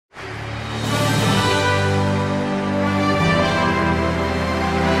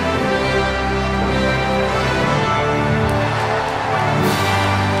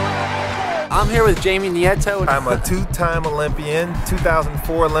here with Jamie Nieto. I'm a two-time Olympian,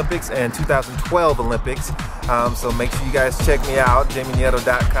 2004 Olympics and 2012 Olympics. So make sure you guys check me out,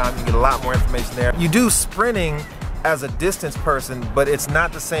 jamienieto.com. You get a lot more information there. You do sprinting as a distance person, but it's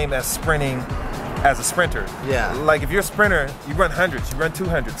not the same as sprinting as a sprinter. Yeah. Like if you're a sprinter, you run hundreds, you run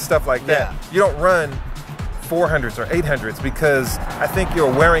 200s, stuff like that. You don't run 400s or 800s because I think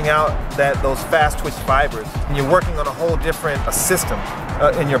you're wearing out those fast twitch fibers and you're working on a whole different system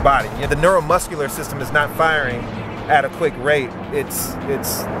in your body. The neuromuscular system is not firing at a quick rate. It's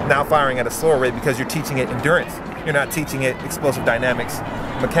now firing at a slower rate because you're teaching it endurance. You're not teaching it explosive dynamics,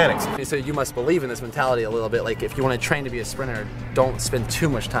 mechanics. So you must believe in this mentality a little bit. Like if you want to train to be a sprinter, don't spend too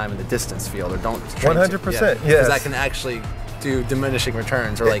much time in the distance field, or don't train 100%, yes. Because that can actually do diminishing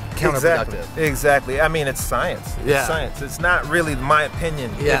returns or like counterproductive. Exactly. I mean, it's science. It's science. It's not really my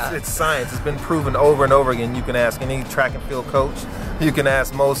opinion. It's science. It's been proven over and over again. You can ask any track and field coach. You can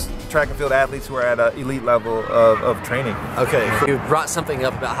ask most track and field athletes who are at an elite level of training. Okay. You brought something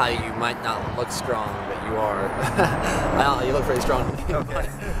up about how you might not look strong, but you are. Well, you look pretty strong. Okay.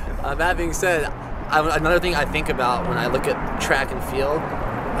 That being said, another thing I think about when I look at track and field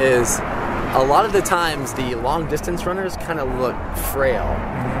is a lot of the times the long distance runners kind of look frail,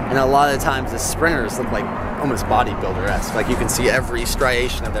 and a lot of the times the sprinters look like almost bodybuilder-esque. Like you can see every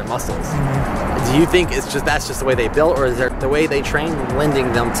striation of their muscles. Do you think it's that's just the way they built, or is there the way they train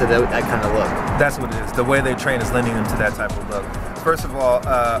lending them to that kind of look? That's what it is. The way they train is lending them to that type of look. First of all,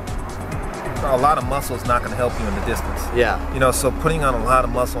 a lot of muscle is not going to help you in the distance. Yeah. You know, so putting on a lot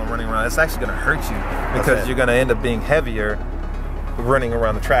of muscle and running around, it's actually going to hurt you because you're going to end up being heavier running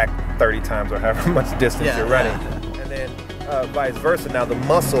around the track 30 times or however much distance you're running. And then vice versa. Now the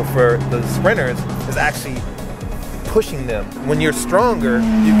muscle for the sprinters is actually pushing them. When you're stronger,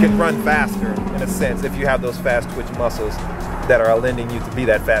 you can run faster in a sense if you have those fast twitch muscles that are lending you to be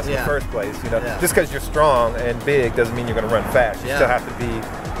that fast in the first place. You know, just because you're strong and big doesn't mean you're going to run fast. You still have to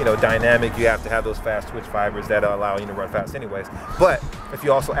be, you know, dynamic. You have to have those fast twitch fibers that allow you to run fast anyways. But if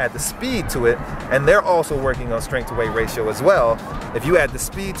you also add the speed to it, and they're also working on strength to weight ratio as well, if you add the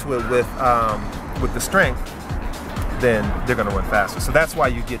speed to it with the strength, then they're going to run faster. So that's why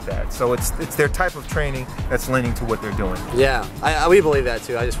you get that. So it's their type of training that's lending to what they're doing. Yeah, we believe that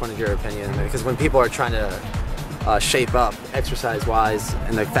too. I just wanted your opinion, because when people are trying to shape up exercise-wise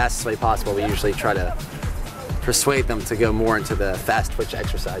in the fastest way possible, we usually try to persuade them to go more into the fast twitch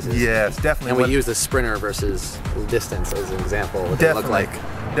exercises. Yes, definitely. And we use the sprinter versus distance as an example, what they look like.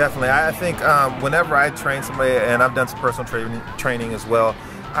 Definitely. I think whenever I train somebody, and I've done some personal training as well,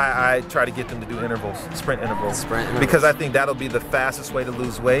 I try to get them to do intervals, sprint intervals. Because I think that'll be the fastest way to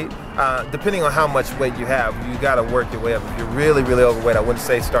lose weight. Depending on how much weight you have, you got to work your way up. If you're really, really overweight, I wouldn't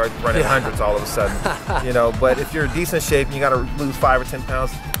say start running hundreds all of a sudden. You know, but if you're in decent shape and you got to lose 5 or 10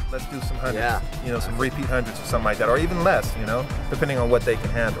 pounds, let's do some hundreds. You know, some repeat hundreds or something like that, or even less. You know, depending on what they can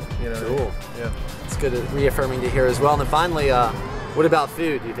handle. You know. Cool. Yeah. It's good, reaffirming to hear as well. And then finally, what about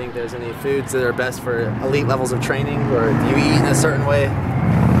food? Do you think there's any foods that are best for elite levels of training, or do you eat in a certain way?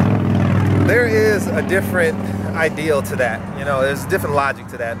 There is a different ideal to that. You know, there's a different logic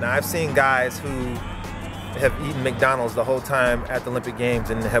to that. Now, I've seen guys who have eaten McDonald's the whole time at the Olympic Games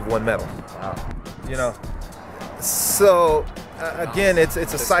and have won medal. Wow. You know, so again, it's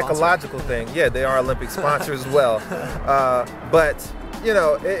a psychological thing. Yeah, they are Olympic sponsors as well. But you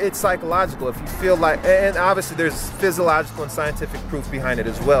know, it's psychological. If you feel like, and obviously there's physiological and scientific proof behind it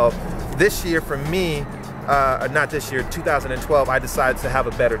as well. This year, for me, not this year, 2012, I decided to have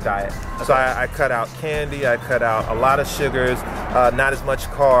a better diet. So I cut out candy, I cut out a lot of sugars, not as much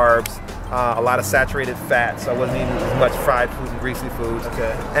carbs, a lot of saturated fats. I wasn't eating as much fried food and greasy foods.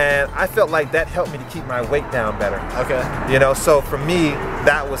 And I felt like that helped me to keep my weight down better. You know, so for me,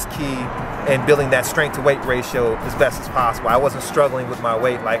 that was key in building that strength to weight ratio as best as possible. I wasn't struggling with my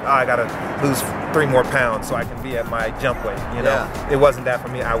weight like, oh, I gotta lose 3 more pounds so I can be at my jump weight, you know? It wasn't that for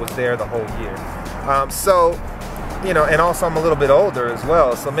me. I was there the whole year. So, you know, and also I'm a little bit older as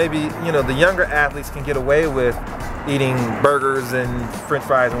well, so maybe, you know, the younger athletes can get away with eating burgers and french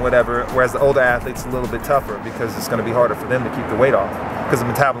fries and whatever, whereas the older athletes a little bit tougher because it's going to be harder for them to keep the weight off because the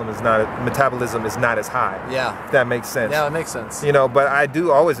metabolism is not as high. If that makes sense. Yeah, it makes sense. You know, but I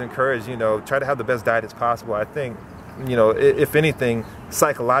do always encourage, you know, try to have the best diet as possible. I think, you know, if anything,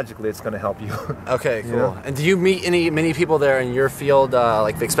 psychologically, it's going to help you. Okay, cool. And do you meet many people there in your field,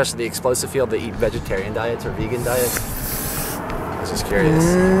 like especially the explosive field, that eat vegetarian diets or vegan diets? I was just curious.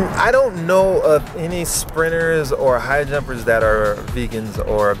 I don't know of any sprinters or high jumpers that are vegans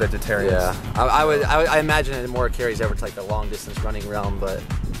or vegetarians. Yeah, I imagine it more carries over to like the long distance running realm, but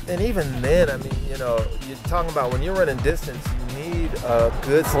And even then, I mean, you know, you're talking about when you're running distance, you need a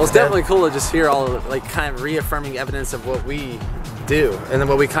good. Well, it's definitely cool to just hear all like kind of reaffirming evidence of what we do, and then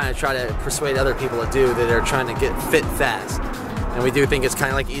what we kind of try to persuade other people to do, that are trying to get fit fast. And we do think it's kind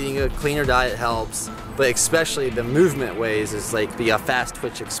of like eating a cleaner diet helps, but especially the movement ways is like the fast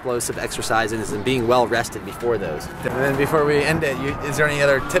twitch explosive exercises and being well rested before those. And then before we end it, is there any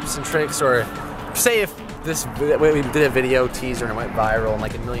other tips and tricks, or say if we did a video teaser and it went viral and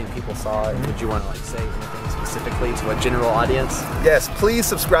like 1 million people saw it, would you want to like say anything specifically to a general audience? Yes, please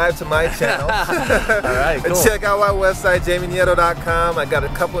subscribe to my channel. All right, cool. And check out my website, jamienieto.com. I got a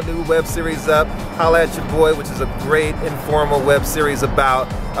couple of new web series up. Holla at Your Boy, which is a great informal web series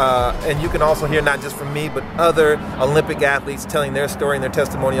about, and you can also hear not just from me, but other Olympic athletes telling their story and their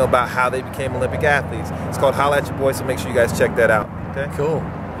testimonial about how they became Olympic athletes. It's called Holla at Your Boy, so make sure you guys check that out. Okay? Cool.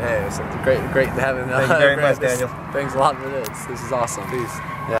 Hey, it's great having. Thank you very much, Daniel. Thanks a lot for this. This is awesome. Peace.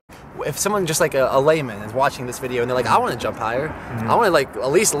 Yeah. If someone just like a layman is watching this video and they're like, I want to jump higher, I want to like at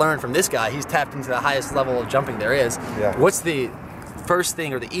least learn from this guy. He's tapped into the highest level of jumping there is. Yeah. What's the first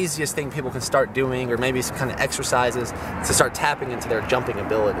thing or the easiest thing people can start doing, or maybe some kind of exercises to start tapping into their jumping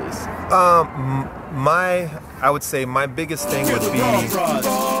abilities? I would say my biggest thing would be.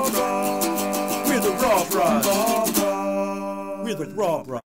 We're the RawBrahs. We're the RawBrahs.